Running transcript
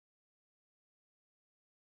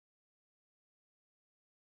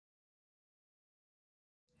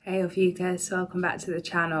Hey Ophiuchus, welcome back to the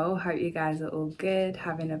channel. Hope you guys are all good,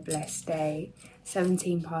 having a blessed day.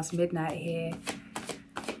 17 past midnight here.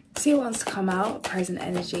 See what wants to come out, present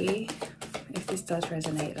energy. If this does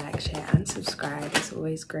resonate, like, share and subscribe. It's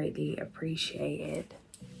always greatly appreciated.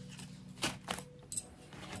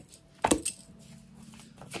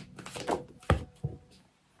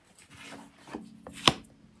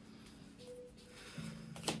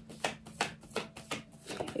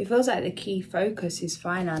 It feels like the key focus is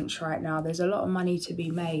finance right now. There's a lot of money to be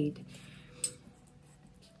made.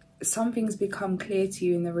 Something's become clear to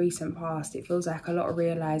you in the recent past. It feels like a lot of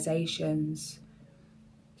realizations,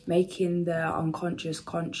 making the unconscious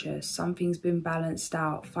conscious. Something's been balanced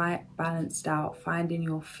out, finding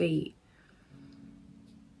your feet,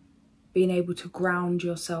 being able to ground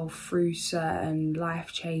yourself through certain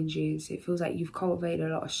life changes. It feels like you've cultivated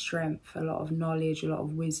a lot of strength, a lot of knowledge, a lot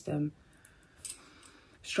of wisdom,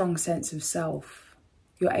 strong sense of self.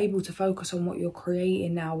 You're able to focus on what you're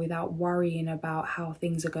creating now without worrying about how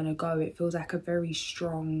things are going to go. It feels like a very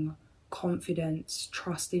strong confidence,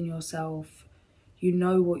 trust in yourself. You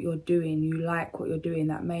know what you're doing. You like what you're doing.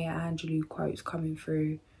 That Maya Angelou quote's coming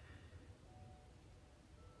through.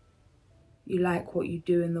 You like what you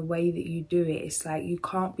do and the way that you do it. It's like you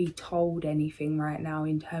can't be told anything right now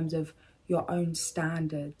in terms of your own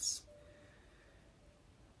standards.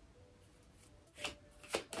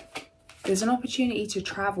 There's an opportunity to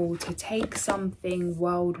travel, to take something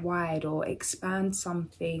worldwide or expand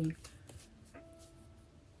something.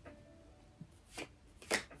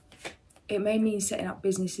 It may mean setting up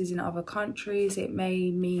businesses in other countries. It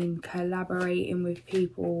may mean collaborating with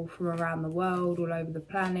people from around the world, all over the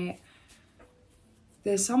planet.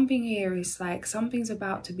 There's something here, it's like something's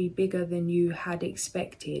about to be bigger than you had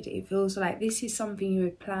expected. It feels like this is something you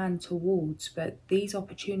had planned towards, but these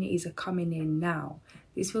opportunities are coming in now.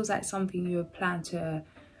 This feels like something you had planned to,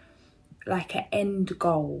 like an end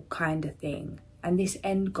goal kind of thing. And this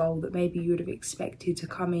end goal that maybe you would have expected to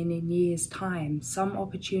come in years' time. Some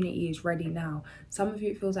opportunity is ready now. Some of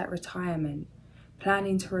it feels like retirement.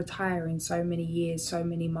 Planning to retire in so many years, so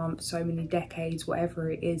many months, so many decades,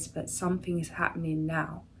 whatever it is, but something is happening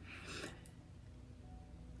now.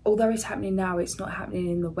 Although it's happening now, it's not happening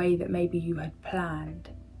in the way that maybe you had planned.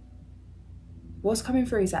 What's coming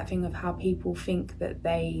through is that thing of how people think that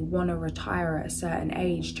they want to retire at a certain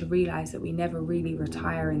age, to realise that we never really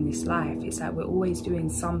retire in this life. It's like we're always doing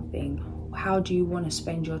something. How do you want to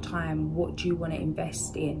spend your time? What do you want to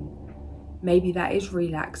invest in? Maybe that is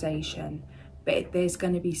relaxation. But there's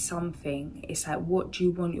going to be something. It's like, what do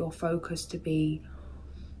you want your focus to be?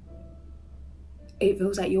 It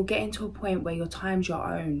feels like you're getting to a point where your time's your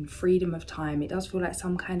own, freedom of time. It does feel like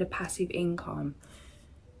some kind of passive income.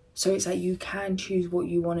 So it's like you can choose what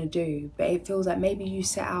you want to do. But it feels like maybe you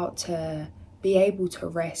set out to be able to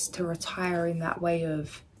rest, to retire in that way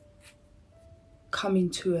of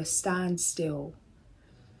coming to a standstill.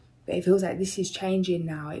 But it feels like this is changing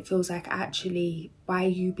now. It feels like actually by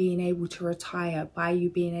you being able to retire, by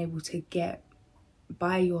you being able to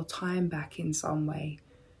buy your time back in some way,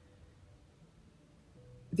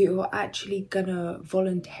 that you're actually gonna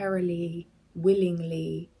voluntarily,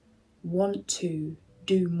 willingly want to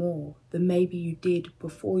do more than maybe you did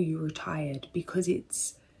before you retired, because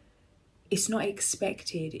it's not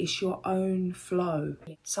expected, it's your own flow.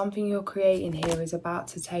 Something you're creating here is about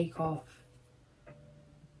to take off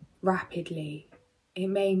rapidly. It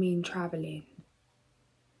may mean traveling.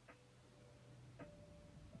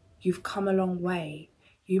 You've come a long way.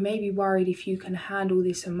 You may be worried if you can handle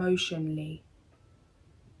this emotionally.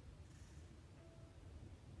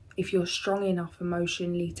 If you're strong enough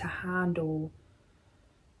emotionally to handle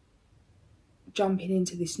jumping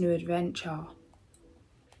into this new adventure.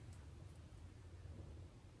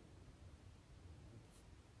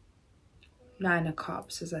 Nine of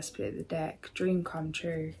Cups as I split the deck. Dream come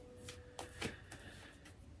true.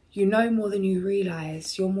 You know more than you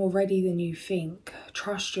realise. You're more ready than you think.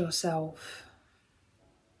 Trust yourself.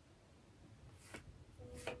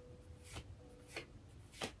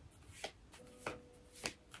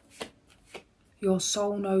 Your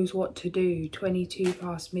soul knows what to do. 22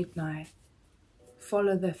 past midnight.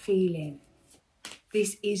 Follow the feeling.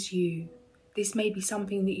 This is you. This may be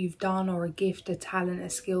something that you've done, or a gift, a talent, a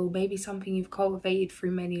skill. Maybe something you've cultivated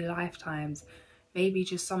through many lifetimes. Maybe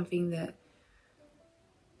just something that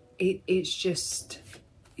it's just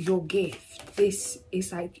your gift. This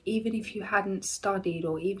is like, even if you hadn't studied,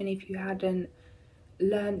 or even if you hadn't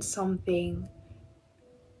learned something,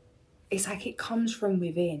 it's like it comes from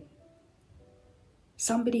within.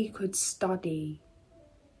 Somebody could study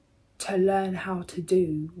to learn how to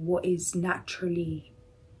do what is naturally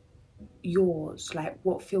yours, like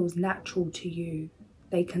what feels natural to you.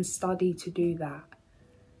 They can study to do that.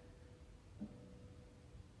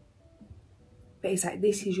 But it's like,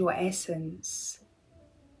 this is your essence.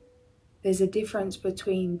 There's a difference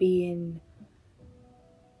between being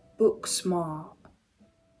book smart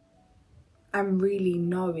and really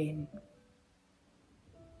knowing.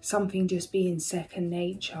 Something just being second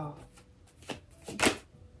nature.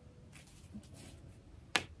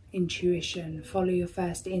 Intuition, follow your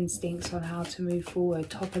first instincts on how to move forward.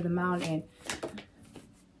 Top of the mountain.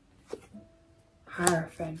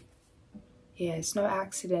 Hierophant. Yeah, it's no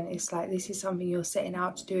accident. It's like, this is something you're setting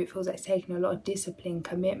out to do. It feels like it's taking a lot of discipline,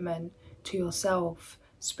 commitment to yourself,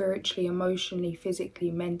 spiritually, emotionally,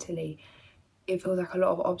 physically, mentally. It feels like a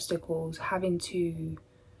lot of obstacles, having to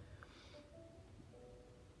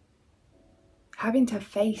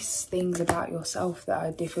face things about yourself that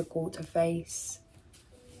are difficult to face.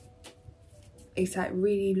 It's like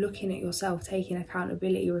really looking at yourself, taking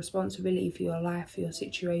accountability, responsibility for your life, for your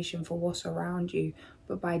situation, for what's around you.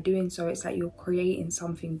 But by doing so, it's like you're creating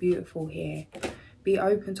something beautiful here. Be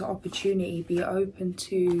open to opportunity, be open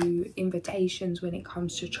to invitations when it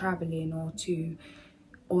comes to traveling or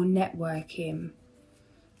networking.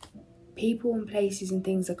 People and places and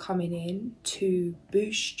things are coming in to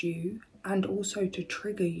boost you and also to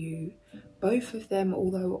trigger you. Both of them,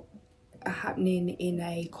 although are happening in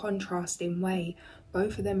a contrasting way,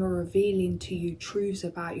 both of them are revealing to you truths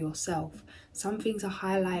about yourself. Some things are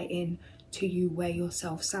highlighting to you where you're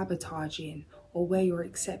self-sabotaging or where you're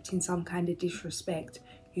accepting some kind of disrespect.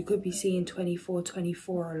 You could be seeing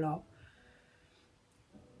 24/24 a lot.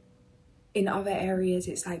 In other areas,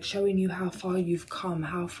 it's like showing you how far you've come,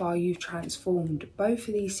 how far you've transformed. Both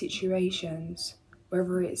of these situations,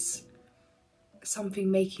 whether it's something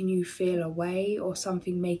making you feel away or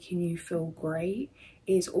something making you feel great,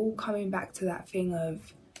 is all coming back to that thing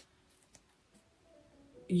of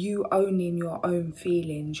you owning your own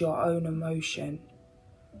feelings, your own emotion.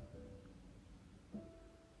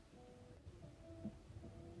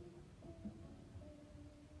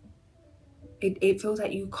 It feels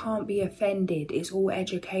like you can't be offended. It's all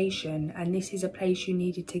education, and this is a place you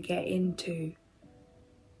needed to get into.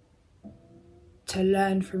 To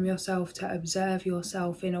learn from yourself, to observe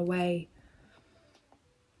yourself in a way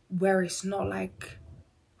where it's not like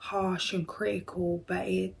harsh and critical, but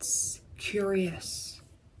it's curious.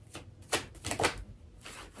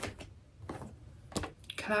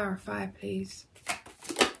 Clarify, please.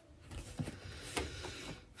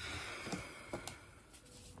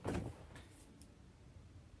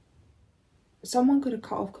 Someone could have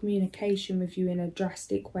cut off communication with you in a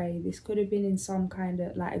drastic way. This could have been in some kind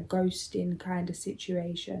of like a ghosting kind of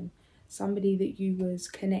situation. Somebody that you was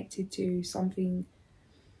connected to, something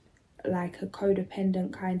like a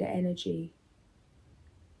codependent kind of energy.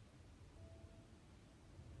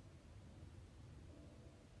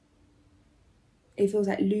 It feels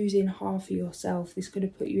like losing half of yourself. This could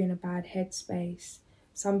have put you in a bad headspace.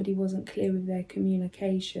 Somebody wasn't clear with their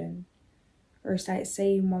communication. Or it's like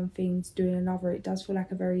saying one thing, doing another. It does feel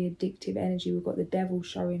like a very addictive energy. We've got the devil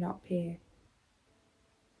showing up here.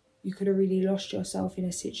 You could have really lost yourself in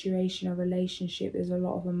a situation, a relationship. There's a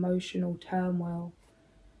lot of emotional turmoil.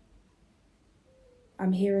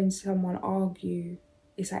 I'm hearing someone argue.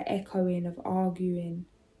 It's like echoing of arguing.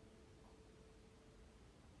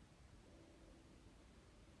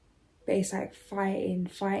 But it's like fighting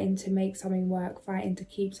to make something work, fighting to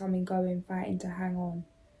keep something going, fighting to hang on.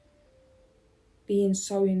 Being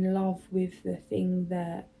so in love with the thing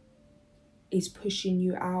that is pushing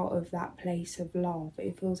you out of that place of love.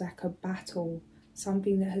 It feels like a battle,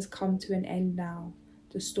 something that has come to an end now.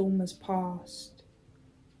 The storm has passed.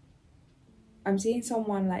 I'm seeing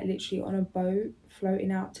someone like literally on a boat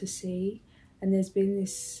floating out to sea, and there's been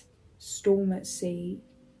this storm at sea,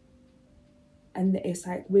 and it's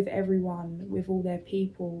like with everyone, with all their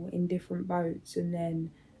people in different boats, and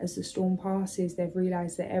then as the storm passes, they've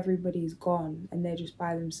realised that everybody's gone and they're just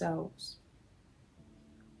by themselves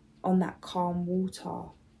on that calm water.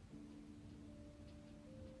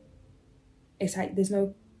 It's like there's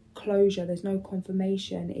no closure, there's no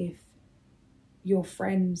confirmation if your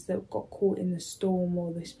friends that got caught in the storm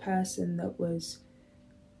or this person that was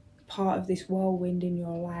part of this whirlwind in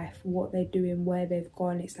your life, what they're doing, where they've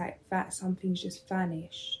gone. It's like that something's just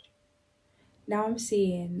vanished. Now I'm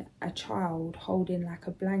seeing a child holding like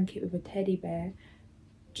a blanket with a teddy bear,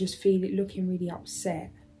 just looking really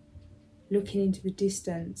upset, looking into the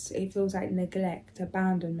distance. It feels like neglect,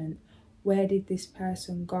 abandonment. Where did this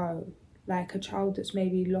person go? Like a child that's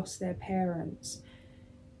maybe lost their parents,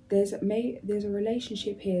 there's a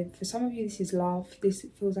relationship here. For some of you, this is love. This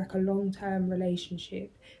feels like a long-term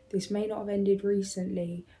relationship. This may not have ended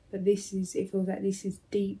recently, but it feels like this is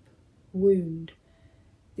deep wound.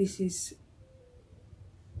 This is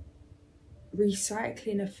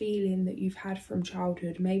recycling a feeling that you've had from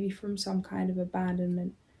childhood, maybe from some kind of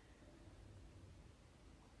abandonment.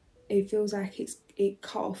 It feels like it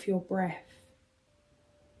cut off your breath.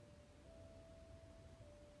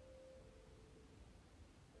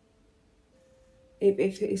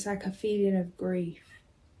 It's like a feeling of grief.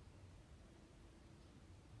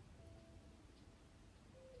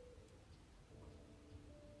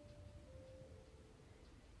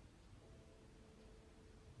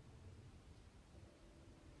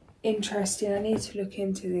 Interesting, I need to look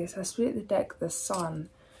into this. I split the deck, the Sun.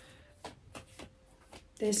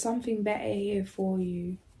 There's something better here for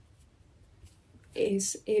you.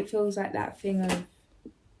 It feels like that thing of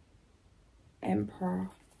Emperor.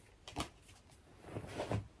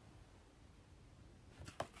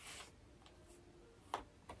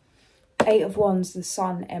 Eight of Wands, the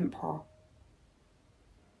Sun, Emperor.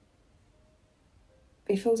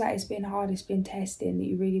 It feels like it's been hard, it's been testing, that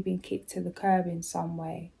you've really been kicked to the curb in some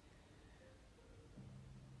way.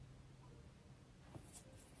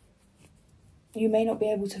 You may not be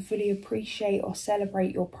able to fully appreciate or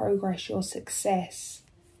celebrate your progress, your success,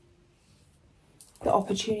 the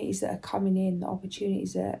opportunities that are coming in, the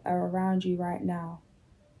opportunities that are around you right now,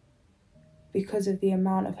 because of the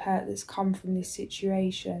amount of hurt that's come from this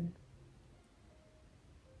situation.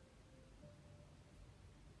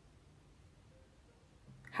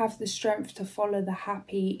 Have the strength to follow the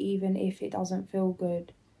happy even if it doesn't feel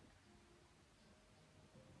good.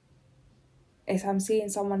 I'm seeing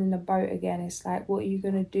someone in a boat again. It's like, what are you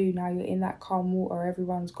going to do now you're in that calm water,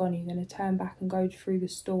 everyone's gone? You're going to turn back and go through the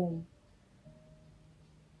storm.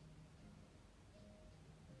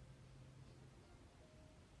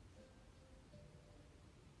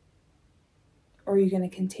 Or are you going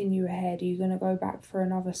to continue ahead? Are you going to go back for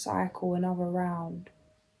another cycle, another round?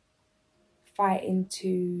 Fighting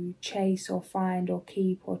to chase or find or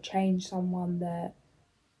keep or change someone that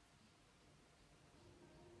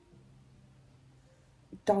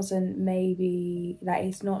doesn't, maybe, like,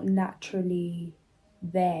 it's not naturally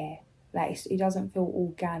there. Like, it doesn't feel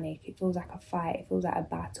organic. It feels like a fight. It feels like a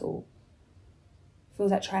battle. It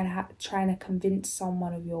feels like trying to convince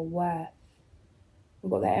someone of your worth.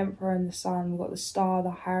 We've got the Emperor and the Sun. We've got the Star,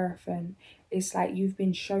 the Hierophant. It's like you've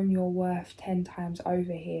been shown your worth 10 times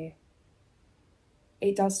over here.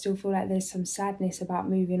 It does still feel like there's some sadness about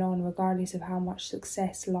moving on, regardless of how much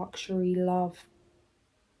success, luxury, love,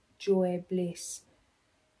 joy, bliss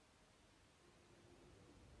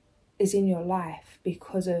is in your life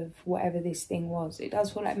because of whatever this thing was. It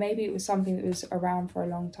does feel like maybe it was something that was around for a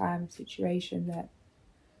long time, situation that,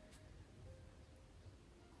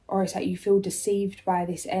 or it's like you feel deceived by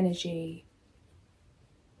this energy.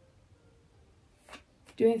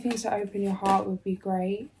 Doing things to open your heart would be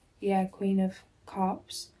great. Yeah, Queen of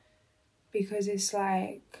Cups. Because it's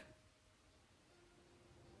like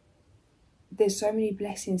there's so many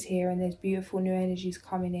blessings here and there's beautiful new energies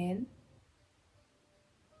coming in.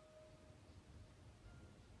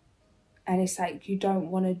 And it's like you don't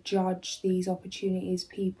want to judge these opportunities,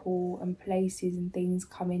 people and places and things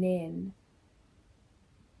coming in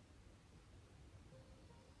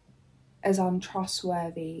as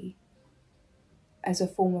untrustworthy, as a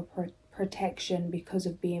form of protection because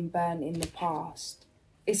of being burnt in the past.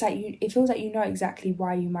 It's like it feels like you know exactly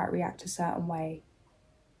why you might react a certain way.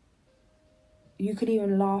 You could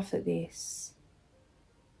even laugh at this.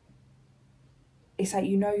 It's like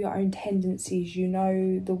you know your own tendencies, you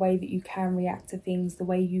know the way that you can react to things, the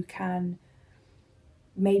way you can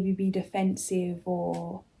maybe be defensive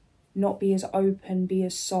or not be as open, be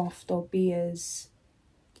as soft, or be as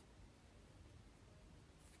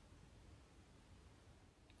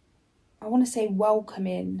I want to say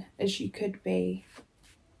welcoming as you could be.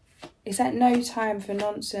 It's like no time for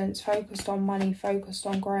nonsense, focused on money, focused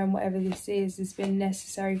on growing, whatever this is. It's been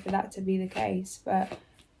necessary for that to be the case, but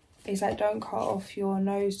it's like don't cut off your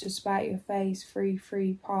nose to spite your face,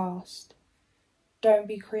 free past. Don't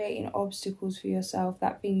be creating obstacles for yourself.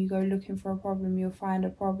 That thing, you go looking for a problem, you'll find a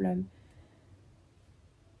problem.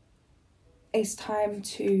 It's time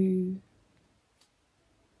to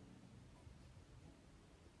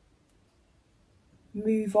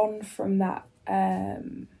move on from that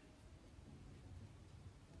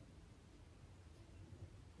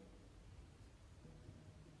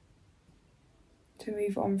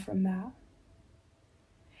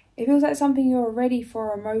It feels like something you're ready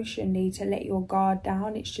for emotionally, to let your guard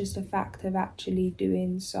down. It's just a fact of actually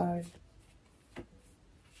doing so.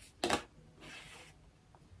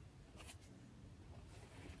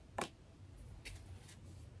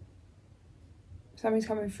 Something's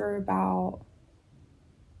coming through about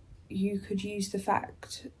you could use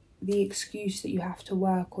the excuse that you have to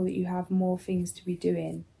work or that you have more things to be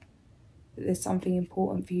doing, that there's something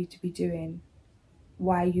important for you to be doing,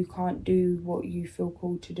 why you can't do what you feel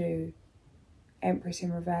called to do. Empress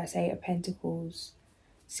in reverse, Eight of Pentacles,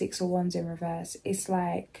 Six of Wands in reverse. It's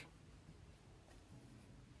like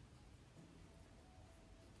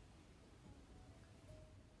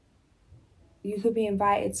you could be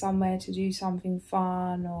invited somewhere to do something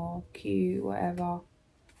fun or cute, whatever.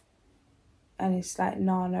 And it's like,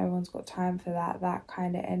 no one's got time for that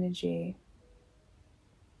kind of energy.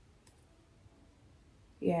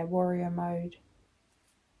 Yeah, warrior mode.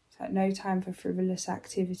 It's like no time for frivolous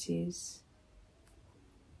activities.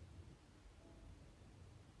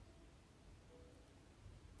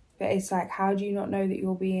 But it's like, how do you not know that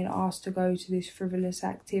you're being asked to go to this frivolous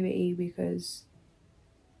activity because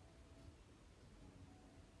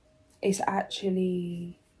it's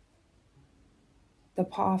actually the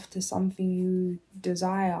path to something you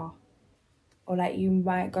desire? Or like you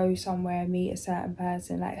might go somewhere and meet a certain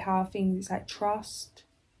person. Like how things, it's like trust.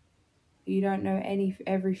 You don't know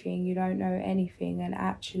everything, you don't know anything. And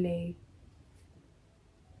actually,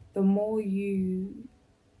 the more you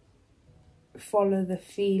follow the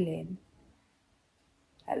feeling,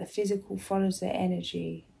 like the physical follows the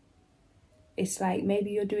energy. It's like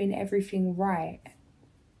maybe you're doing everything right,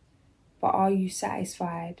 but are you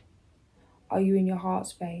satisfied? Are you in your heart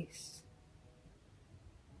space?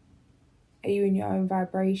 Are you in your own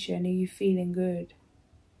vibration? Are you feeling good?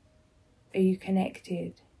 Are you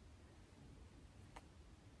connected?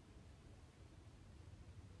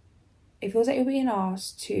 It feels like you're being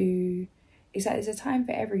asked to, it's like there's a time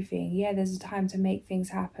for everything. Yeah, there's a time to make things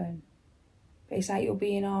happen. But it's like you're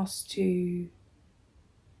being asked to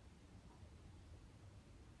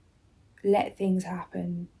let things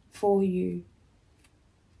happen for you.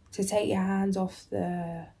 To take your hands off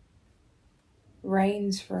the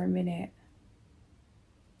reins for a minute.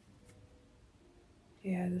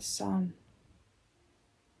 Yeah, the sun.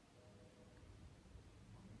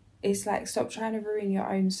 It's like, stop trying to ruin your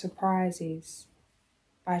own surprises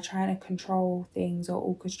by trying to control things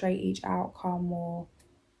or orchestrate each outcome or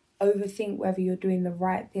overthink whether you're doing the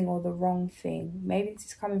right thing or the wrong thing. Maybe this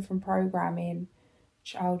is coming from programming,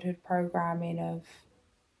 childhood programming of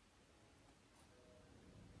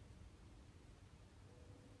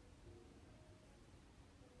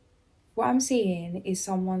what I'm seeing is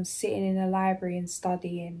someone sitting in a library and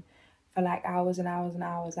studying for like hours and hours and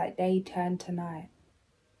hours, like day turned to night.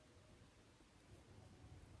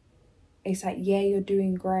 It's like, yeah, you're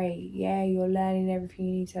doing great. Yeah, you're learning everything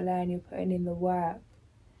you need to learn. You're putting in the work.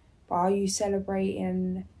 But are you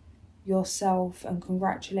celebrating yourself and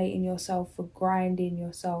congratulating yourself for grinding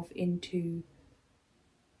yourself into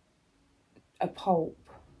a pulp?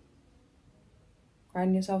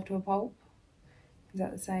 Grinding yourself to a pulp? Is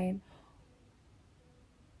that the saying?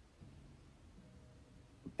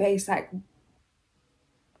 But it's like,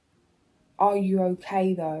 are you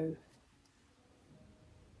okay though?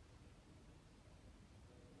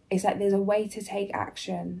 It's like there's a way to take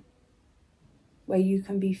action where you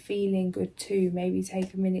can be feeling good too. Maybe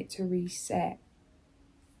take a minute to reset.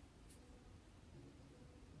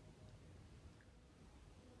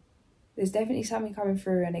 There's definitely something coming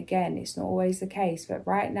through, and again, it's not always the case, but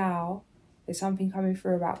right now, there's something coming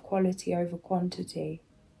through about quality over quantity.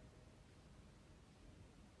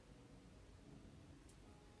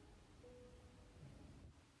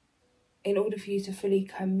 In order for you to fully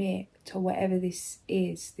commit to whatever this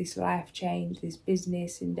is, this life change, this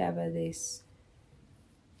business endeavor, these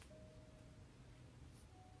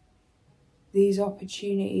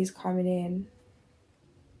opportunities coming in,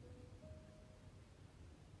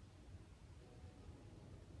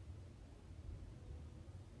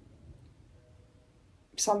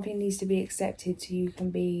 something needs to be accepted so you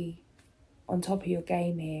can be on top of your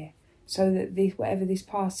game here. So that this, whatever this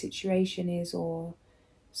past situation is, or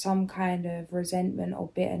some kind of resentment or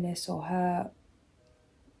bitterness or hurt,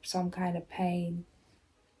 some kind of pain,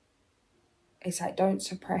 it's like, don't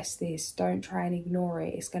suppress this. Don't try and ignore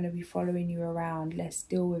it. It's going to be following you around. Let's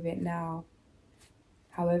deal with it now.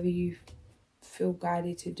 However you feel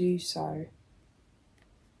guided to do so.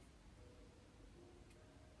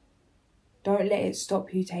 Don't let it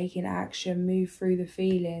stop you taking action. Move through the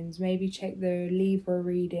feelings. Maybe check the Libra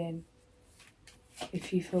reading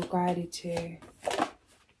if you feel guided to.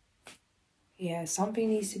 Yeah, something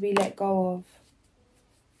needs to be let go of.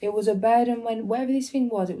 It was a burden when, whatever this thing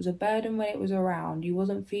was, it was a burden when it was around. You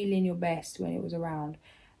wasn't feeling your best when it was around.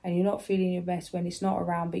 And you're not feeling your best when it's not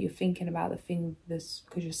around, but you're thinking about the thing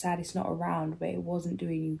because you're sad it's not around, but it wasn't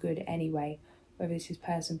doing you good anyway whether this is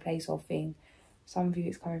person, place or thing. Some of you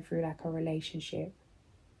it's coming through like a relationship.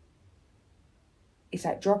 It's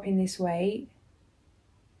like dropping this weight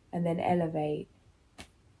and then elevate.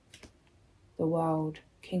 The world,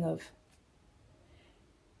 King of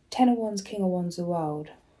 10 of Wands, King of Wands, the world.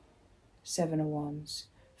 7 of Wands,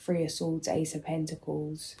 3 of Swords, Ace of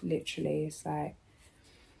Pentacles. Literally, it's like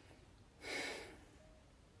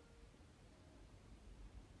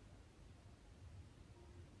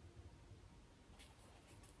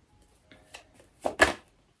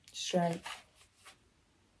strength.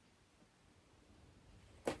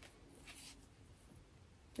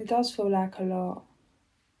 It does feel like a lot.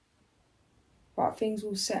 But things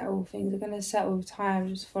will settle. Things are going to settle with time.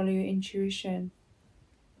 Just follow your intuition.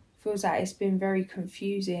 Feels like it's been very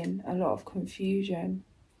confusing. A lot of confusion.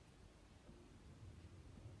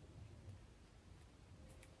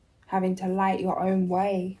 Having to light your own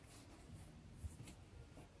way.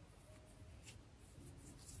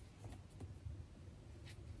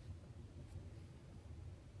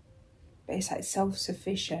 But it's like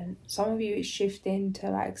self-sufficient. Some of you it's shifting to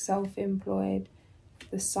like self-employed.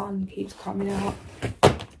 The sun keeps coming up.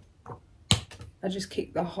 I just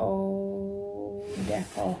kicked the whole deck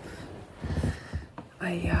off.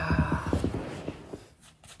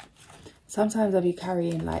 Sometimes I'll be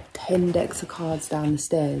carrying like 10 decks of cards down the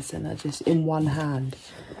stairs and I just, in one hand,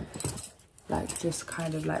 like just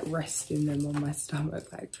kind of like resting them on my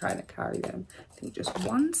stomach, like trying to carry them. I think just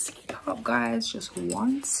one slip up, guys, just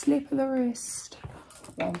one slip of the wrist.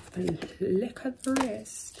 One flick of the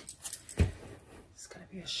wrist. It's gonna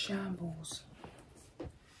be a shambles.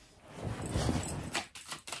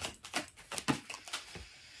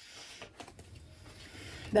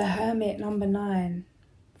 The Hermit, number 9.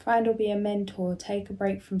 Find or be a mentor. Take a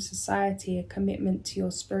break from society. A commitment to your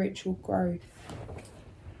spiritual growth.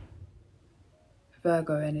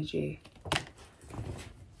 Virgo energy.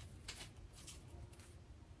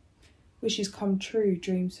 Wishes come true.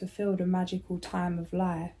 Dreams fulfilled. A magical time of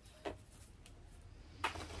life.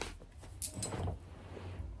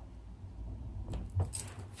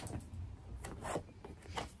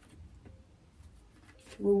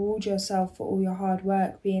 Reward yourself for all your hard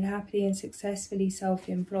work, being happily and successfully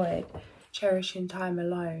self-employed, cherishing time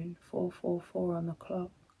alone. 444 on the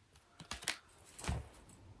clock.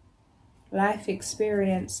 Life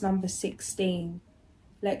experience, number 16.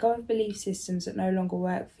 Let go of belief systems that no longer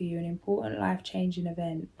work for you. An important life-changing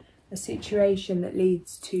event, a situation that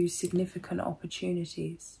leads to significant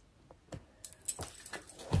opportunities.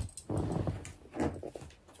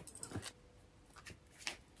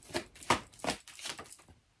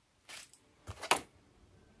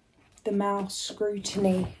 The Mouse,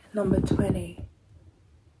 scrutiny, number 20.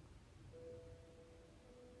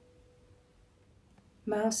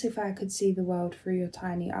 Mouse, if I could see the world through your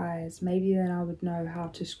tiny eyes, maybe then I would know how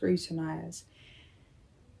to scrutinize.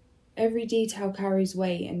 Every detail carries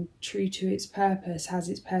weight and, true to its purpose, has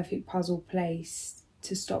its perfect puzzle place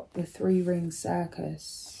to stop the 3-ring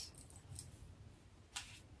circus.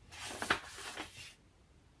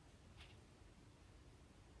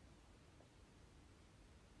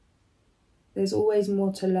 There's always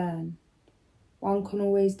more to learn. One can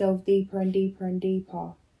always delve deeper and deeper and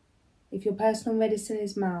deeper. If your personal medicine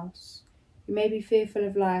is Mouse, you may be fearful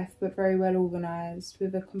of life but very well organised,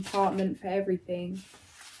 with a compartment for everything.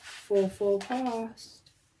 4-4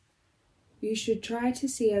 past. You should try to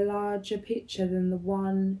see a larger picture than the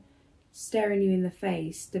one staring you in the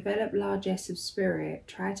face. Develop largesse of spirit.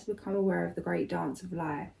 Try to become aware of the great dance of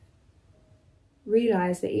life.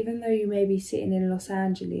 Realise that even though you may be sitting in Los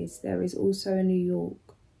Angeles, there is also a New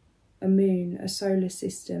York, a moon, a solar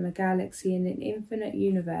system, a galaxy and an infinite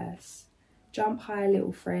universe. Jump high,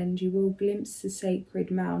 little friend, you will glimpse the sacred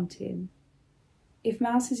mountain. If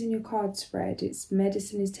Mouse is in your card spread, its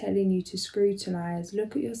medicine is telling you to scrutinise,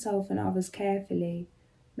 look at yourself and others carefully.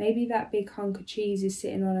 Maybe that big hunk of cheese is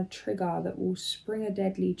sitting on a trigger that will spring a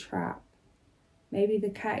deadly trap. Maybe the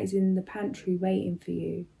cat is in the pantry waiting for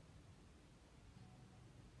you.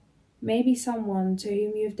 Maybe someone to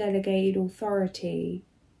whom you have delegated authority,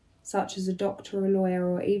 such as a doctor, a lawyer,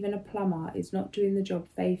 or even a plumber, is not doing the job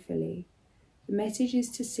faithfully. The message is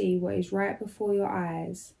to see what is right before your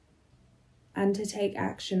eyes and to take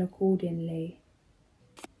action accordingly.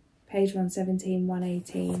 Page 117,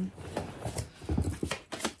 118.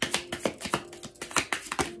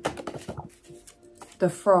 The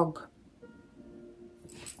Frog.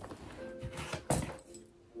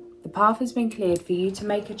 The path has been cleared for you to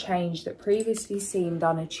make a change that previously seemed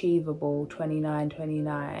unachievable.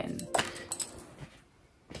 2929.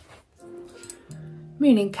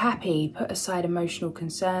 Moon in Cappy, put aside emotional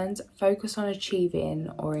concerns, focus on achieving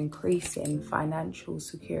or increasing financial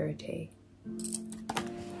security.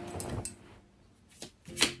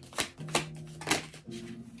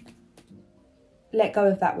 Let go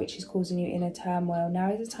of that which is causing you inner turmoil.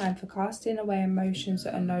 Now is the time for casting away emotions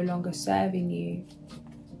that are no longer serving you.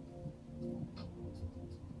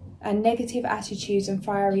 And negative attitudes and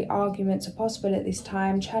fiery arguments are possible at this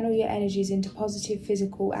time. Channel your energies into positive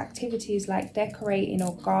physical activities like decorating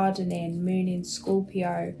or gardening. Moon in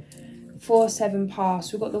Scorpio. 4-7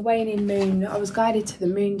 pass. We've got the waning moon. I was guided to the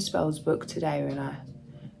moon spells book today when I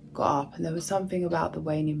got up, and there was something about the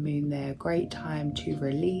waning moon there. Great time to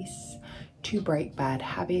release, to break bad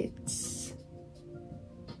habits,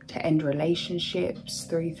 to end relationships.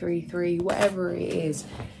 333, whatever it is.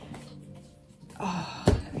 Oh,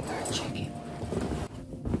 let me go and check it.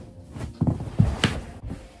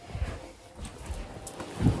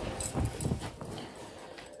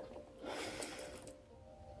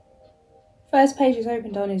 First page is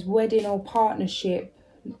opened on is wedding or partnership,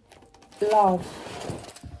 love.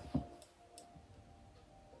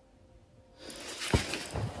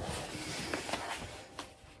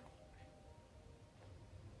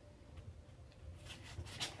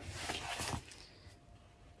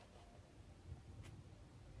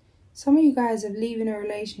 Some of you guys are leaving a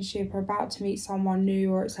relationship or about to meet someone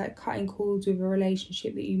new, or it's like cutting cords with a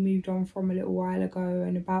relationship that you moved on from a little while ago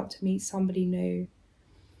and about to meet somebody new.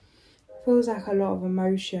 Feels like a lot of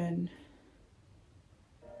emotion.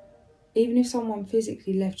 Even if someone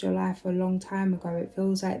physically left your life a long time ago, it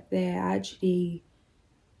feels like they're actually,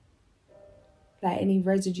 like any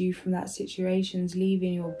residue from that situation's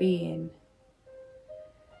leaving your being.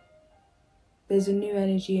 There's a new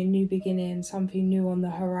energy, a new beginning, something new on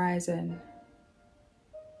the horizon.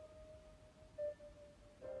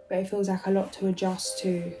 But it feels like a lot to adjust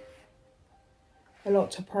to, a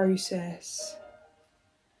lot to process.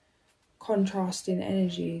 Contrasting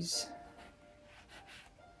energies.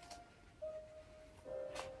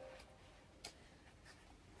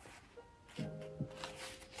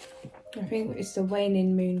 I think it's the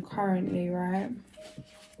waning moon currently, right?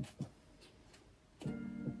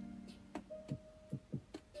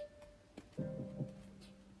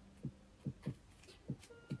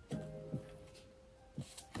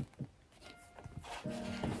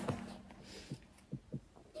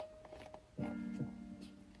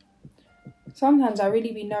 Sometimes I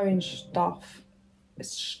really be knowing stuff.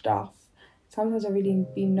 Sometimes I really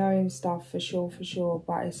be knowing stuff for sure.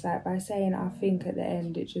 But it's like by saying I think at the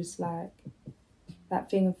end, it just like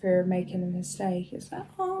that thing of fear of making a mistake. It's like,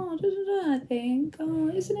 oh, I think, oh,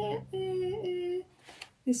 isn't it?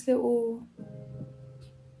 This little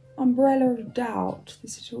umbrella of doubt,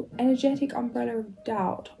 this little energetic umbrella of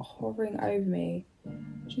doubt hovering over me,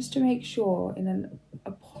 just to make sure in an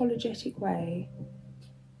apologetic way.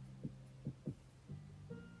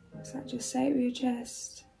 It's like, just say it with your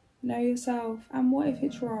chest, know yourself, and what if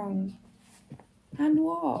it's wrong? And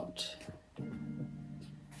what?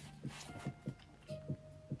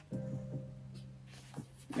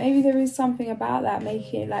 Maybe there is something about that,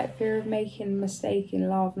 making like fear of making a mistake in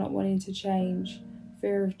love, not wanting to change,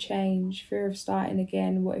 fear of change, fear of starting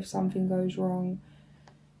again. What if something goes wrong?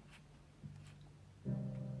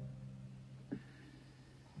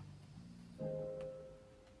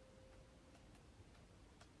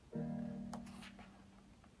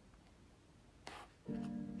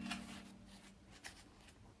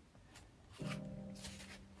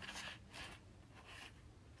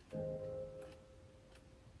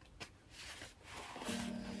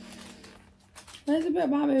 There's a bit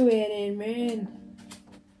about me weird, man.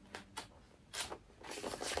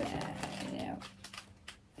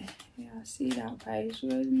 Yeah, I see that page.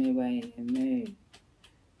 Where's me waning moon?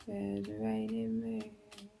 Where's the waning moon?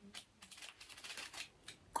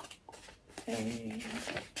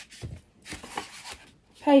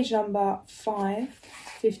 Page number 5,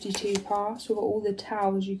 52 past. We've got all the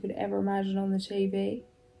towers you could ever imagine on the TV.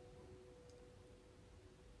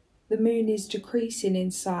 The moon is decreasing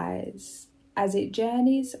in size as it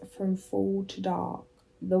journeys from full to dark.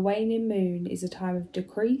 The waning moon is a time of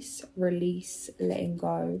decrease, release, letting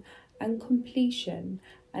go, and completion.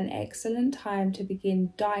 An excellent time to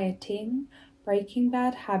begin dieting, breaking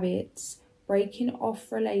bad habits, breaking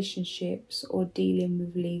off relationships, or dealing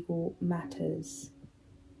with legal matters.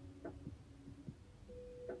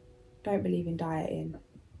 Don't believe in dieting.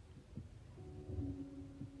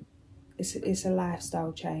 It's a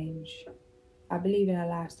lifestyle change. I believe in a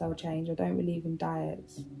lifestyle change. I don't believe in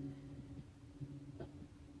diets.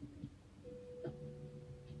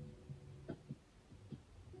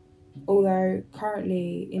 Although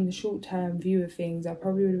currently, in the short-term view of things, I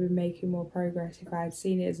probably would have been making more progress if I had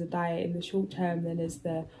seen it as a diet in the short term than as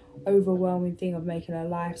the overwhelming thing of making a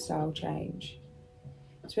lifestyle change.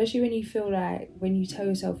 Especially when you feel like, when you tell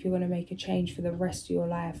yourself you're going to make a change for the rest of your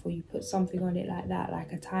life, or you put something on it like that,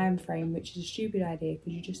 like a time frame, which is a stupid idea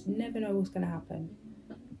because you just never know what's going to happen.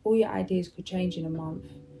 All your ideas could change in a month.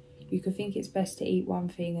 You could think it's best to eat one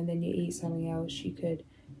thing and then you eat something else. You could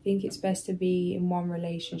think it's best to be in one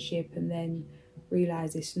relationship and then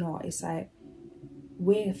realise it's not. It's like,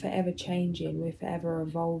 we're forever changing, we're forever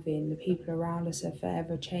evolving. The people around us are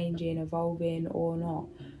forever changing, evolving or not.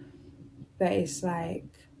 But it's like,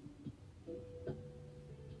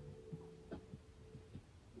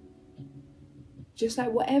 just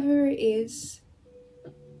like whatever it is,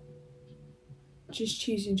 just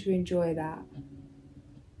choosing to enjoy that.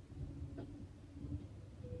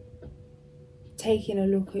 Taking a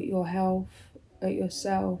look at your health, at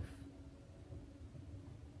yourself,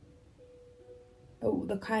 at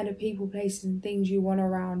the kind of people, places and things you want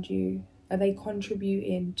around you. Are they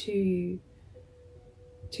contributing to you,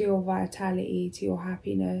 to your vitality, to your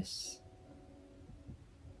happiness?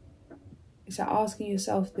 It's like asking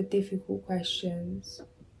yourself the difficult questions,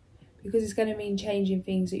 because it's going to mean changing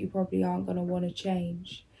things that you probably aren't going to want to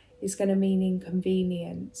change. It's going to mean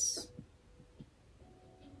inconvenience.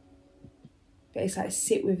 But it's like,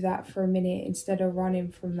 sit with that for a minute instead of running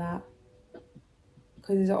from that.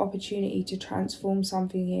 Because there's an opportunity to transform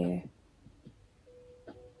something here.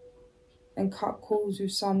 And cut cords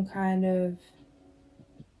with some kind of,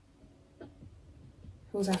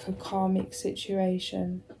 feels like a karmic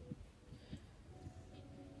situation.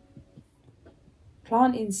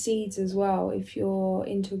 Planting seeds as well, if you're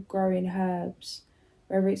into growing herbs.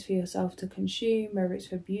 Whether it's for yourself to consume, whether it's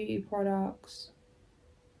for beauty products.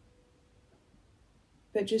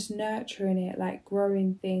 But just nurturing it, like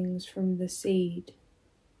growing things from the seed.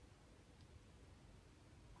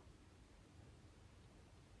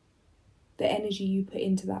 The energy you put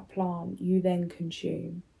into that plant, you then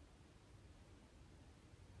consume.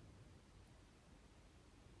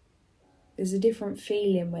 There's a different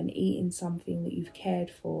feeling when eating something that you've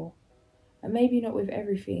cared for. And maybe not with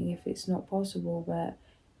everything if it's not possible, but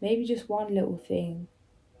maybe just one little thing,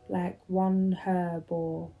 like one herb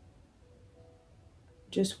or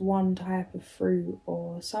just one type of fruit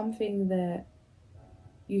or something that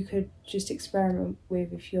you could just experiment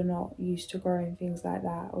with if you're not used to growing things like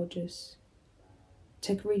that, or just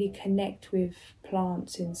to really connect with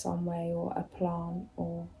plants in some way, or a plant.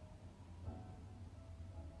 Or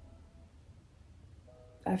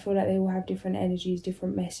I feel like they all have different energies,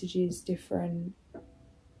 different messages, different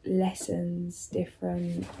lessons,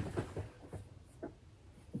 different...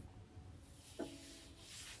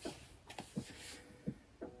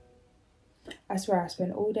 I swear I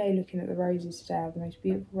spent all day looking at the roses today. I have the most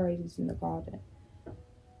beautiful roses in the garden.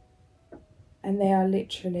 And they are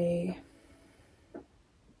literally...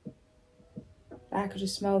 I could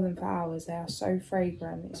just smell them for hours. They are so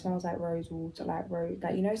fragrant. It smells like rose water, like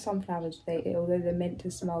you know, some flowers, they, although they're meant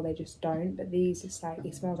to smell, they just don't. But these, it's like,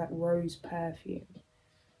 it smells like rose perfume.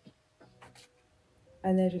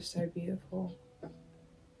 And they're just so beautiful.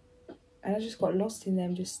 And I just got lost in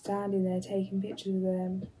them, just standing there taking pictures of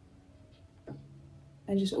them.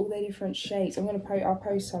 And just all their different shapes. I'll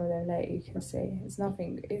post some of them later, you can see. It's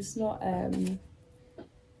nothing, it's not, they're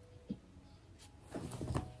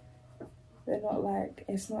not like,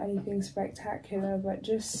 it's not anything spectacular, but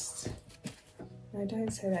just, no, don't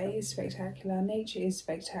say that, it is spectacular. Nature is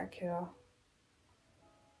spectacular.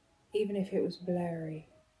 Even if it was blurry,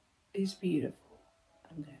 it's beautiful.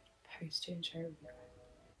 I'm going to post it and show you guys.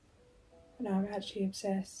 No, I'm actually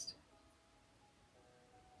obsessed.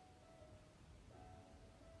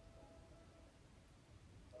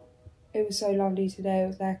 It was so lovely today. It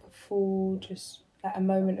was like a full, just like a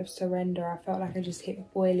moment of surrender. I felt like I just hit a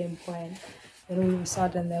boiling point. And all of a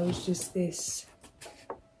sudden there was just this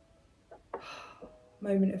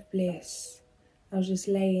moment of bliss. I was just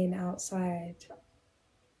laying outside.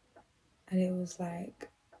 And it was like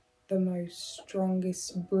the most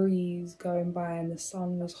strongest breeze going by, and the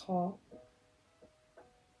sun was hot.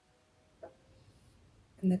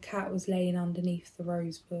 And the cat was laying underneath the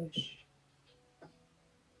rose bush.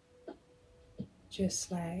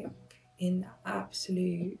 Just like in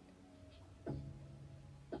absolute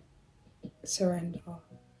surrender.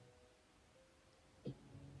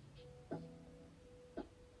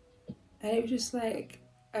 And it was just like,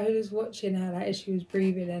 I was just watching her, like as she was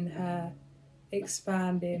breathing and her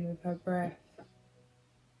expanding with her breath.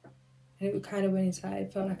 And it kind of went into like,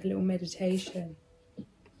 it felt like a little meditation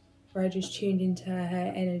where I just tuned into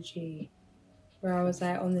her energy. where I was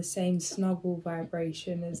like on the same snuggle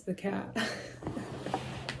vibration as the cat.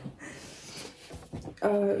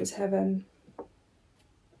 Oh, it was heaven.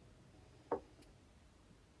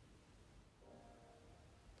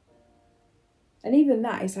 And even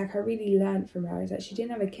that, it's like I really learned from her. It's like she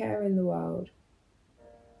didn't have a care in the world.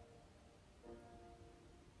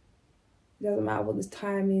 It doesn't matter what the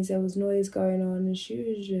time is, there was noise going on, and she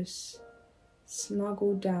was just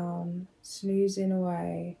snuggled down, snoozing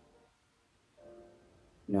away,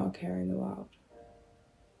 not a care in the world.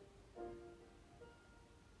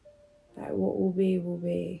 Like, what will be, will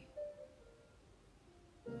be.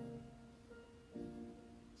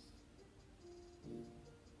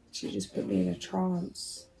 She just put me in a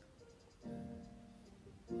trance.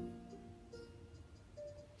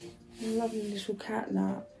 A lovely little cat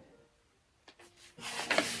nap.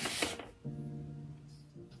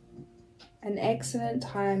 An excellent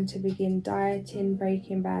time to begin dieting,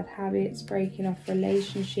 breaking bad habits, breaking off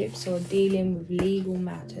relationships, or dealing with legal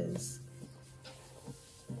matters.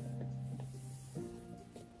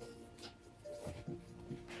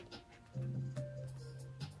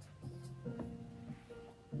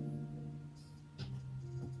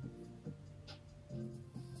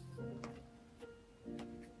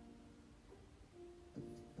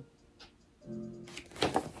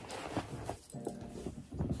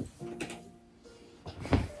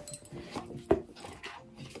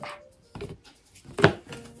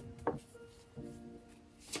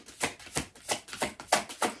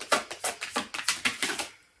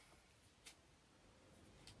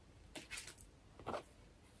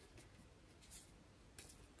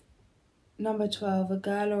 Number 12, a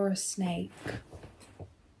girl or a snake.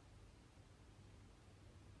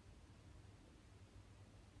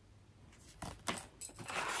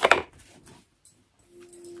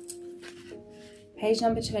 Page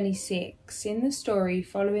number 26. In the story,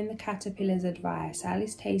 following the caterpillar's advice,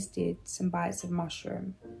 Alice tasted some bites of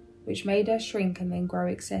mushroom, which made her shrink and then grow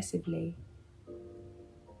excessively.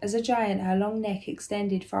 As a giant, her long neck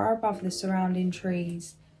extended far above the surrounding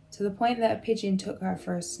trees, to the point that a pigeon took her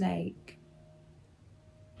for a snake.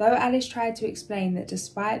 Though Alice tried to explain that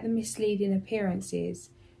despite the misleading appearances,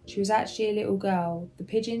 she was actually a little girl, the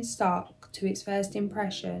pigeon stuck to its first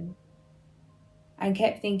impression and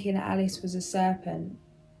kept thinking that Alice was a serpent.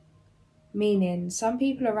 Meaning, some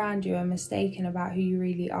people around you are mistaken about who you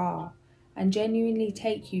really are and genuinely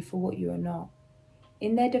take you for what you are not.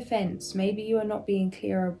 In their defense, maybe you are not being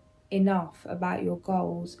clear enough about your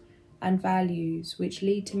goals and values, which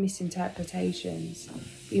lead to misinterpretations.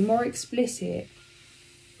 Be more explicit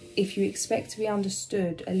if you expect to be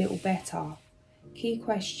understood a little better. Key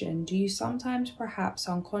question: do you sometimes perhaps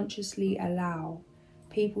unconsciously allow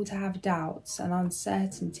people to have doubts and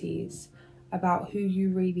uncertainties about who you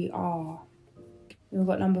really are? We've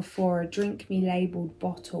got number 4, a drink me labelled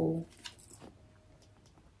bottle.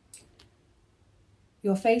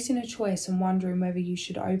 You're facing a choice and wondering whether you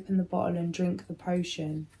should open the bottle and drink the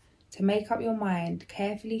potion. To make up your mind,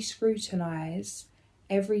 carefully scrutinise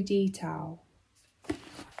every detail.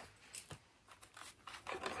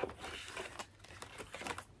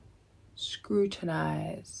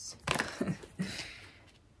 Scrutinise.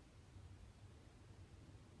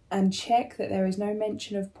 And check that there is no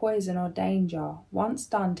mention of poison or danger. Once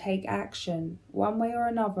done, take action. One way or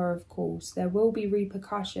another, of course, there will be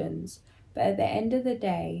repercussions, but at the end of the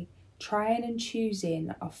day, trying and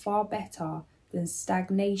choosing are far better than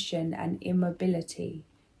stagnation and immobility.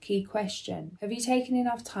 Key question: have you taken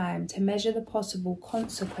enough time to measure the possible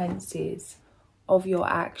consequences of your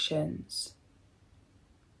actions?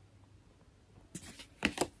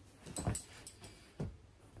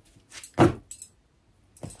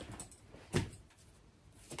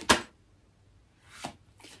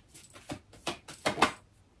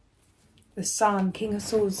 The Sun, King of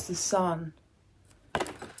Swords, the Sun.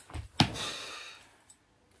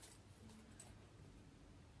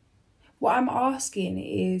 What I'm asking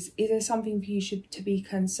is there something for you to be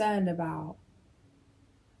concerned about?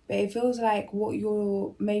 But it feels like what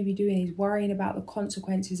you're maybe doing is worrying about the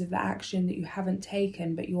consequences of the action that you haven't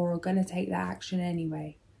taken, but you're going to take that action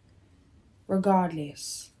anyway,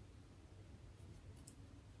 regardless.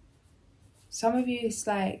 Some of you, it's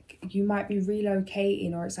like you might be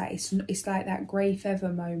relocating, or it's like that grey feather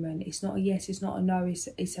moment. It's not a yes, it's not a no,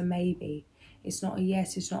 it's a maybe. It's not a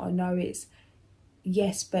yes, it's not a no, it's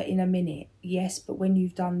yes, but in a minute. Yes, but when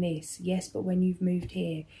you've done this. Yes, but when you've moved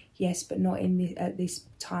here. Yes, but not at this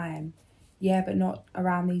time. Yeah, but not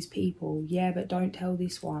around these people. Yeah, but don't tell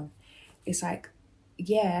this one. It's like,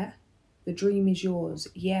 yeah, the dream is yours.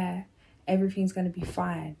 Yeah, everything's going to be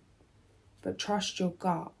fine. But trust your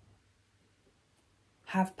gut.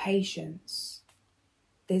 Have patience.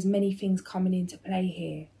 there's many things coming into play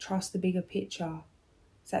here. Trust the bigger picture.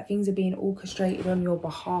 It's like things are being orchestrated on your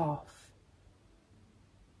behalf.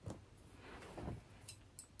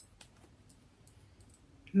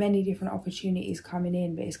 Many different opportunities coming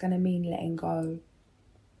in, but it's going to mean letting go.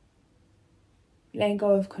 Letting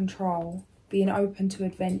go of control. Being open to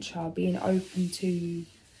adventure. Being open to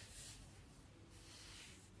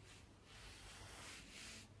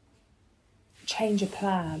change of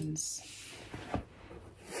plans.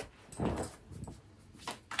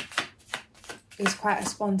 It's quite a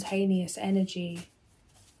spontaneous energy.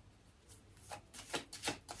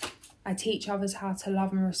 I teach others how to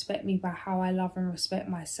love and respect me by how I love and respect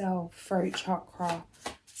myself. Throat chakra,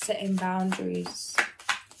 setting boundaries.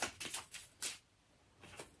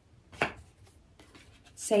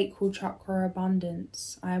 Sacral chakra,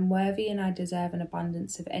 abundance. I am worthy and I deserve an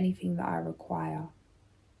abundance of anything that I require.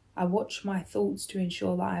 I watch my thoughts to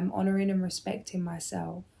ensure that I am honouring and respecting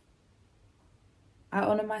myself. I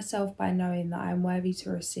honour myself by knowing that I am worthy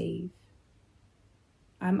to receive.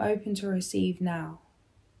 I am open to receive now.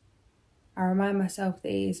 I remind myself that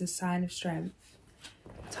it is a sign of strength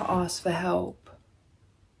to ask for help.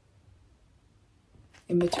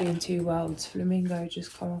 In between two worlds, flamingo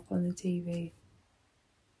just come up on the TV.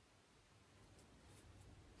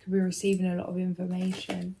 Could be receiving a lot of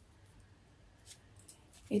information.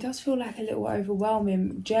 It does feel like a little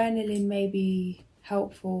overwhelming. Journaling may be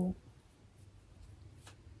helpful.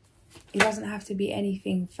 It doesn't have to be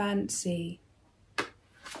anything fancy.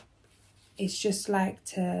 It's just like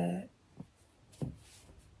to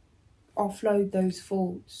offload those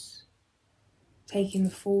thoughts. Taking the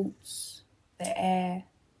thoughts, the air,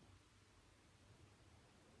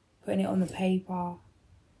 putting it on the paper,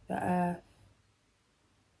 the earth.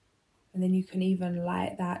 And then you can even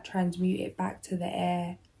light that, transmute it back to the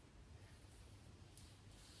air.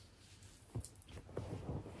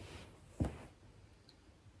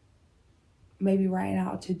 Maybe writing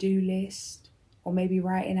out a to-do list, or maybe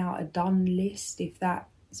writing out a done list if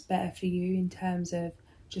that's better for you, in terms of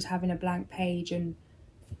just having a blank page, and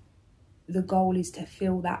the goal is to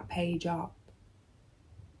fill that page up.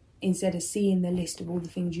 Instead of seeing the list of all the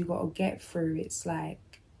things you got to get through, it's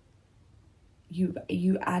like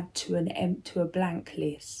you add to a blank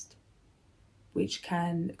list, which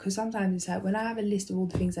can, because sometimes it's like when I have a list of all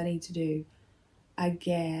the things I need to do, I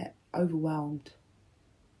get overwhelmed.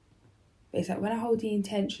 But it's like when I hold the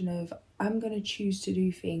intention of I'm going to choose to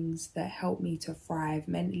do things that help me to thrive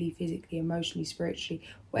mentally, physically, emotionally, spiritually,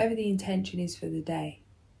 whatever the intention is for the day.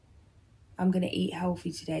 I'm going to eat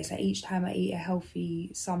healthy today. So each time I eat a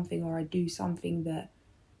healthy something, or I do something that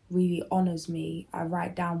really honours me, I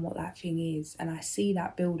write down what that thing is, and I see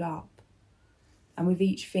that build up. And with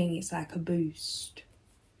each thing, it's like a boost.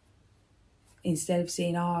 Instead of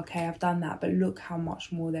seeing, oh, okay, I've done that, but look how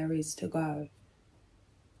much more there is to go.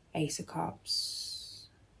 Ace of Cups.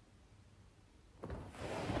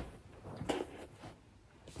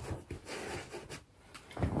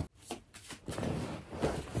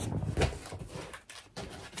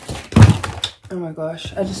 Oh my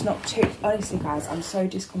gosh, I just knocked two. Honestly, guys, I'm so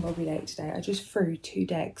discombobulated today. I just threw 2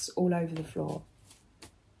 decks all over the floor.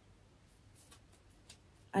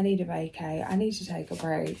 I need a vacay. I need to take a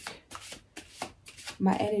break.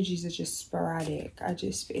 My energies are just sporadic.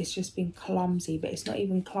 It's just been clumsy, but it's not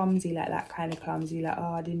even clumsy like that kind of clumsy, like,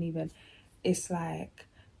 oh, I didn't even, it's like,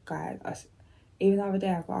 guys, even the other day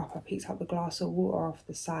I got up, I picked up the glass of water off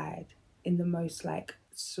the side in the most like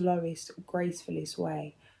slowest, gracefulest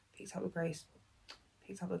way. Picked up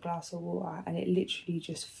the glass of water, and it literally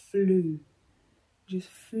just flew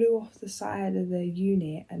off the side of the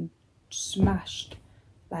unit and smashed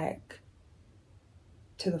like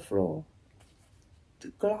to the floor. The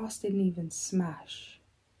glass didn't even smash.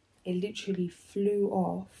 It literally flew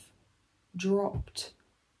off, dropped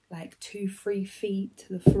like 2-3 feet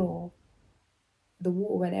to the floor. The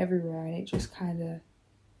water went everywhere, and it just kind of,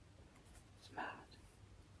 it's mad.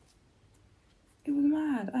 It was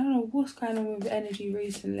mad. I don't know what's going on with energy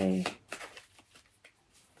recently.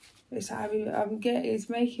 It's like, it's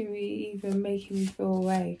making me feel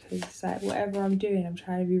away, because it's like whatever I'm doing, I'm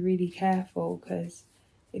trying to be really careful, because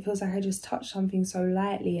it feels like I just touched something so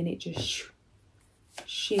lightly and it just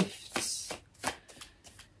shifts.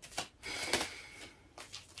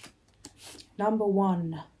 Number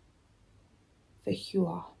 1, for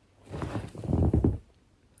sure.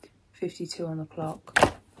 52 on the clock.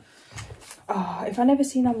 Oh, if I never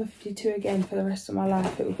see number 52 again for the rest of my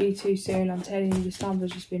life, it would be too soon. I'm telling you, this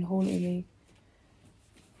number's just been haunting me.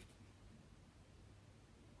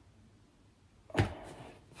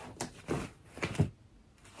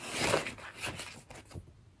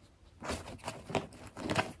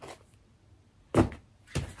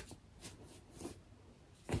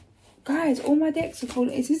 Guys, all my decks are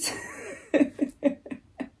falling. Is this...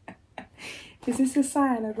 Is this a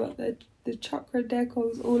sign? I've got the chakra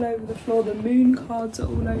decals all over the floor. The moon cards are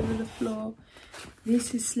all over the floor.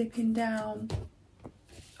 This is slipping down.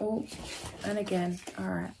 Oh, and again. All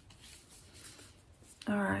right.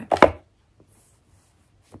 All right.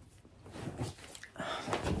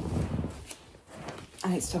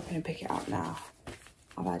 I ain't stopping to pick it up now.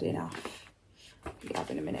 I've had enough. I'll pick it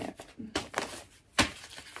up in a minute.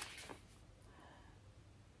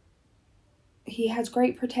 He has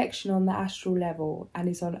great protection on the astral level and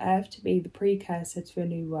is on Earth to be the precursor to a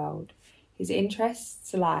new world. His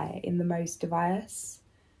interests lie in the most diverse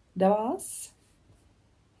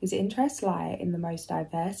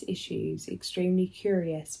issues, extremely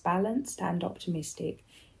curious, balanced and optimistic.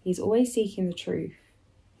 He's always seeking the truth.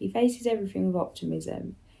 He faces everything with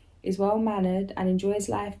optimism, is well-mannered and enjoys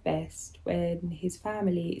life best when his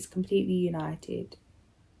family is completely united.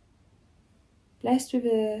 Blessed with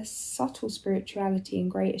a subtle spirituality and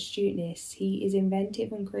great astuteness, he is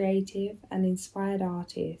inventive and creative, an inspired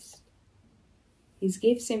artist. His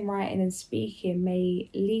gifts in writing and speaking may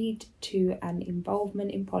lead to an involvement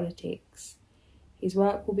in politics. His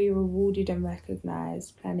work will be rewarded and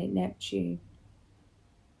recognised. Planet Neptune.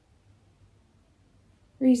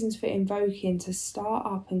 Reasons for invoking: to start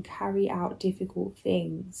up and carry out difficult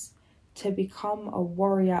things. To become a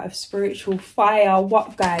warrior of spiritual fire.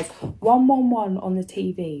 What, guys? 111 on the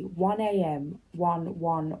TV. 1 a.m.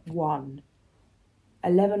 111.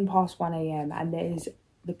 11 past 1 a.m. And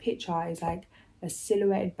the picture is like a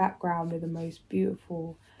silhouetted background with the most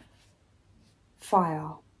beautiful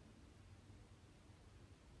fire.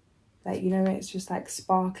 Like, you know, it's just like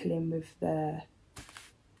sparkling with the...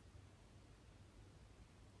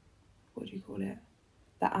 What do you call it?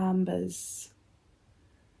 The ambers.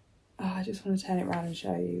 Oh, I just want to turn it around and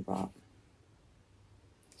show you, but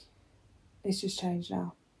it's just changed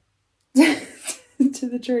now. To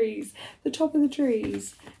the trees. The top of the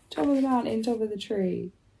trees. Top of the mountain, top of the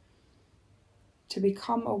tree. To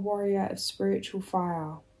become a warrior of spiritual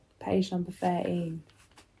fire. Page number 13.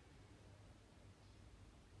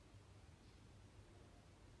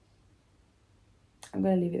 I'm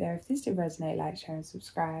going to leave it there. If this did resonate, like, share and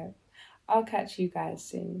subscribe. I'll catch you guys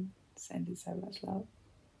soon. Sending so much love.